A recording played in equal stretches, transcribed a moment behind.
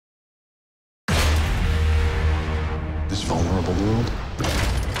horrible world.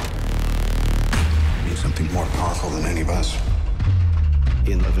 Need something more powerful than any of us.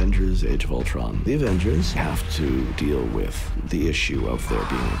 In Avengers: Age of Ultron, the Avengers have to deal with the issue of there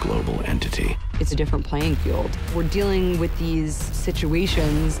being a global entity. It's a different playing field. We're dealing with these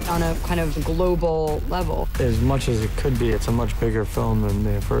situations on a kind of global level. As much as it could be, it's a much bigger film than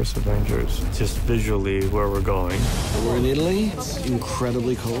the first Avengers. Just visually where we're going. We're in Italy. It's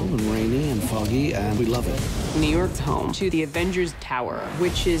incredibly cold and rainy and foggy, and we love it. New York's home to the Avengers Tower,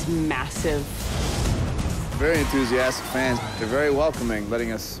 which is massive. Very enthusiastic fans. They're very welcoming,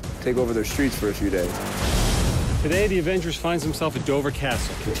 letting us take over their streets for a few days. Today, the Avengers finds himself at Dover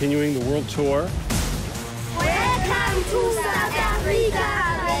Castle, continuing the world tour. Welcome to South Africa,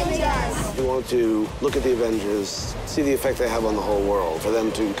 Avengers! We want to look at the Avengers, see the effect they have on the whole world, for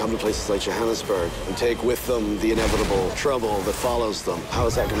them to come to places like Johannesburg and take with them the inevitable trouble that follows them. How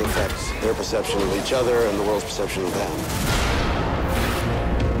is that going to affect their perception of each other and the world's perception of them?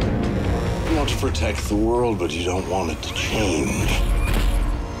 You want to protect the world, but you don't want it to change.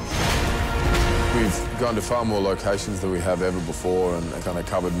 We've gone to far more locations than we have ever before and kind of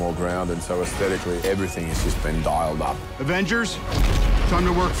covered more ground, and so aesthetically, everything has just been dialed up. Avengers, time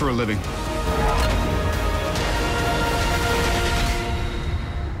to work for a living.